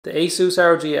The ASUS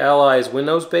ROG Ally is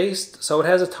Windows based, so it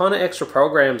has a ton of extra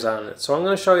programs on it. So I'm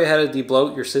going to show you how to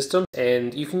debloat your system,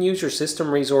 and you can use your system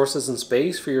resources and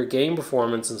space for your game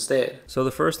performance instead. So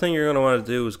the first thing you're going to want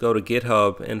to do is go to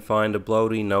GitHub and find a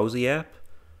Debloating Nosy app,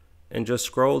 and just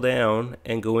scroll down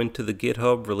and go into the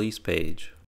GitHub release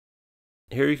page.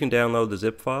 Here you can download the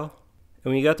zip file. And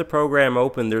when you got the program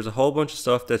open, there's a whole bunch of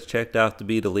stuff that's checked out to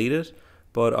be deleted,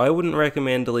 but I wouldn't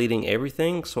recommend deleting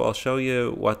everything, so I'll show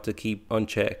you what to keep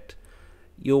unchecked.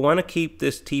 You'll want to keep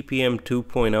this TPM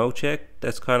 2.0 checked.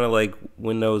 That's kind of like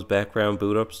Windows background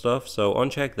boot up stuff, so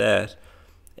uncheck that.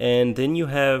 And then you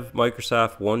have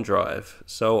Microsoft OneDrive.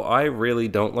 So I really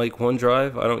don't like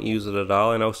OneDrive. I don't use it at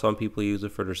all. I know some people use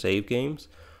it for their save games,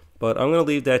 but I'm going to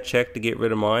leave that checked to get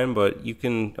rid of mine, but you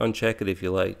can uncheck it if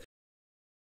you like.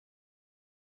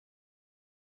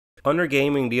 Under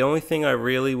gaming, the only thing I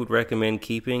really would recommend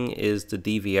keeping is the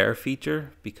DVR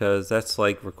feature, because that's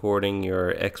like recording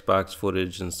your Xbox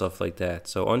footage and stuff like that.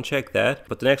 So uncheck that,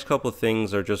 but the next couple of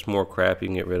things are just more crap you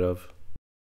can get rid of.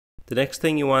 The next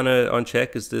thing you want to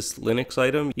uncheck is this Linux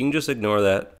item. You can just ignore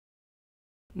that.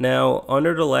 Now,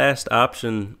 under the last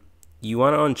option, you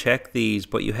want to uncheck these,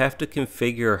 but you have to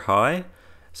configure high.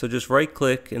 So just right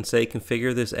click and say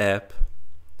configure this app.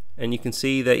 And you can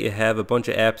see that you have a bunch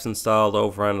of apps installed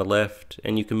over on the left,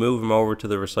 and you can move them over to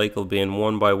the recycle bin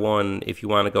one by one if you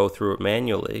want to go through it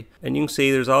manually. And you can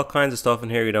see there's all kinds of stuff in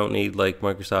here you don't need, like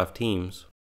Microsoft Teams.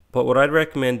 But what I'd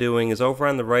recommend doing is over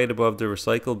on the right above the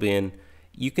recycle bin,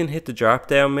 you can hit the drop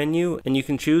down menu and you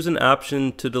can choose an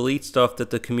option to delete stuff that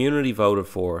the community voted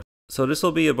for. So this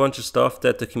will be a bunch of stuff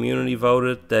that the community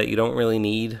voted that you don't really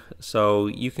need. So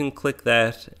you can click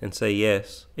that and say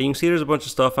yes. And you can see there's a bunch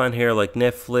of stuff on here like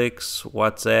Netflix,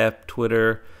 WhatsApp,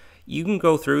 Twitter. You can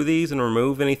go through these and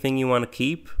remove anything you want to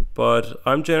keep, but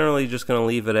I'm generally just going to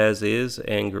leave it as is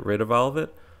and get rid of all of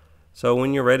it. So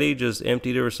when you're ready, just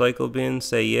empty the recycle bin,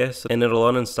 say yes, and it'll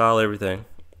uninstall everything.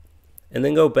 And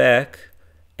then go back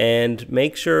and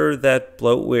make sure that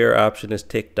bloatware option is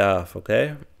ticked off,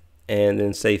 okay? And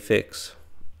then say fix.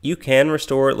 You can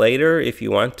restore it later if you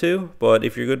want to, but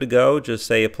if you're good to go, just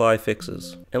say apply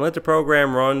fixes. And let the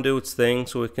program run, do its thing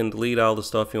so it can delete all the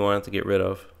stuff you want it to get rid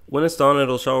of. When it's done,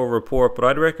 it'll show a report, but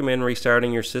I'd recommend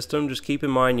restarting your system. Just keep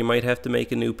in mind you might have to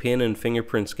make a new PIN and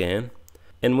fingerprint scan.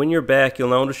 And when you're back, you'll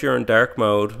notice you're in dark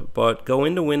mode, but go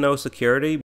into Windows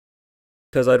Security,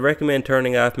 because I'd recommend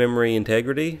turning off memory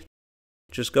integrity.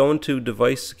 Just go into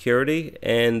Device Security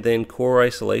and then Core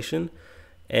Isolation,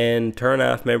 and turn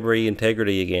off memory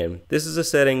integrity again. This is a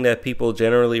setting that people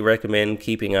generally recommend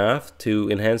keeping off to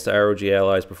enhance the ROG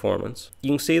Ally's performance.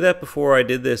 You can see that before I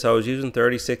did this, I was using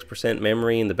 36%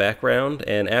 memory in the background,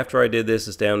 and after I did this,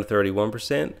 it's down to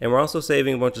 31%. And we're also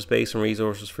saving a bunch of space and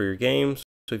resources for your games.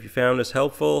 So if you found this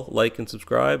helpful, like and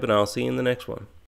subscribe, and I'll see you in the next one.